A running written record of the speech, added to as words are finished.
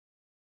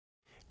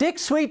Dick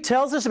Sweet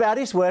tells us about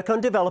his work on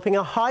developing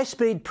a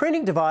high-speed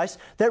printing device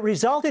that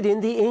resulted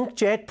in the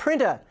Inkjet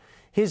printer.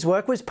 His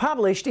work was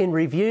published in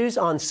Reviews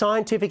on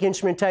Scientific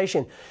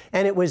Instrumentation,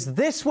 and it was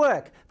this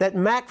work that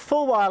Mac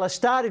Fulwiler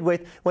started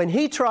with when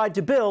he tried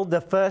to build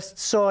the first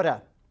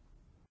sorter.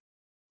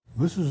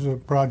 This is a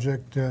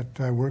project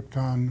that I worked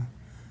on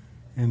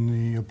in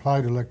the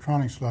Applied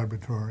Electronics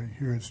Laboratory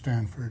here at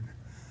Stanford,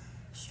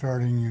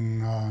 starting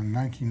in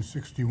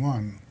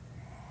 1961.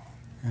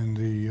 And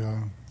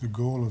the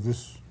goal of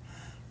this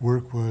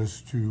work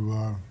was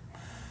to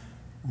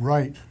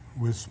write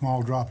with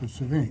small droplets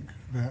of ink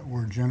that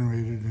were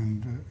generated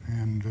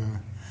and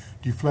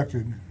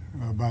deflected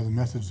by the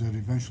methods that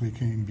eventually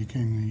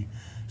became the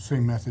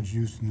same methods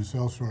used in the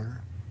cell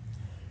sorter.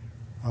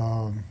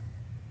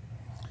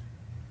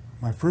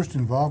 My first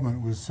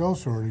involvement with cell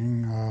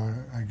sorting,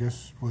 I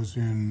guess, was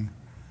in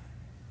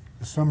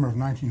the summer of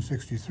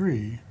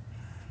 1963,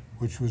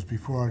 which was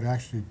before I'd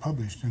actually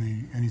published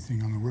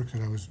anything on the work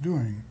that I was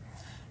doing.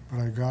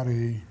 But I got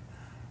a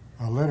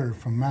letter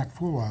from Mac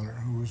Fulwiler,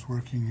 who was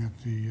working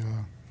at the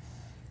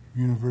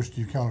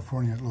University of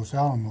California at Los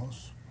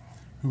Alamos,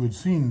 who had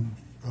seen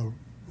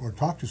or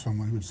talked to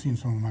someone who had seen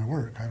some of my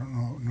work. I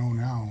don't know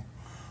now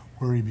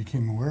where he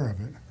became aware of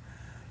it.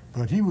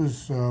 But he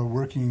was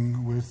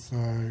working with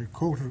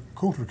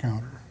Coulter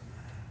counter,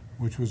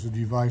 which was a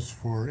device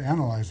for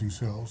analyzing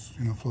cells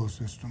in a flow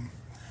system,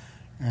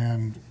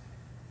 and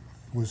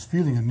was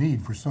feeling a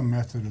need for some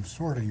method of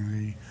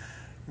sorting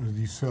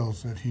the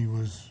cells that he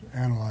was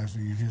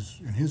analyzing in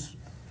his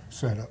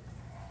setup.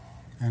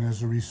 And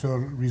as a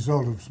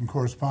result of some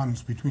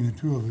correspondence between the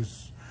two of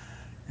us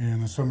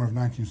in the summer of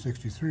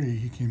 1963,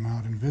 he came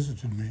out and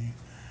visited me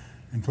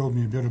and told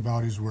me a bit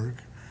about his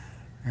work.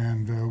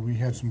 And we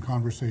had some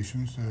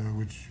conversations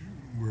which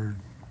were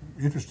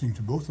interesting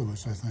to both of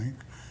us, I think.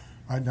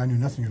 I knew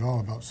nothing at all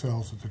about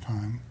cells at the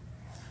time.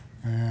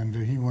 And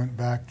he went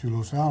back to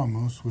Los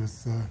Alamos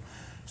with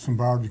some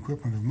borrowed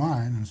equipment of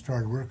mine and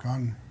started work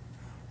on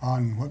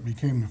what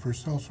became the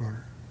first cell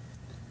sorter.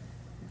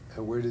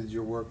 And where did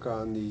your work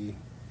on the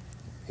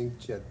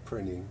inkjet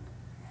printing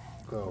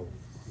go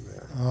from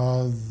there?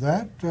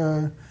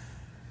 That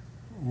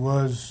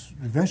was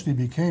eventually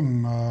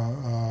became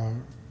a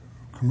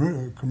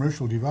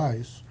commercial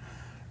device,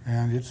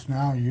 and it's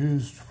now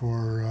used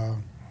for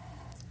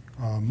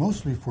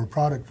mostly for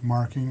product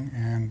marking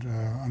and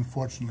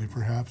unfortunately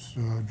perhaps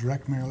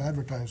direct mail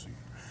advertising.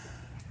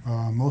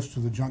 Most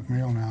of the junk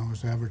mail now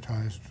is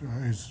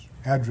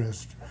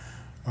addressed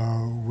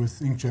with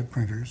inkjet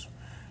printers.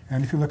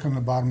 And if you look on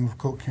the bottom of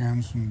Coke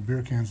cans and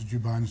beer cans that you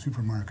buy in the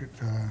supermarket,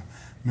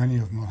 many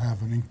of them will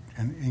have an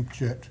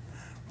inkjet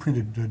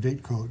printed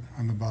date code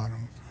on the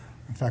bottom.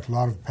 In fact, a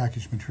lot of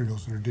packaged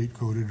materials that are date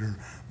coded or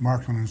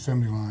marked on an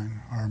assembly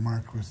line are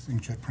marked with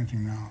inkjet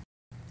printing now.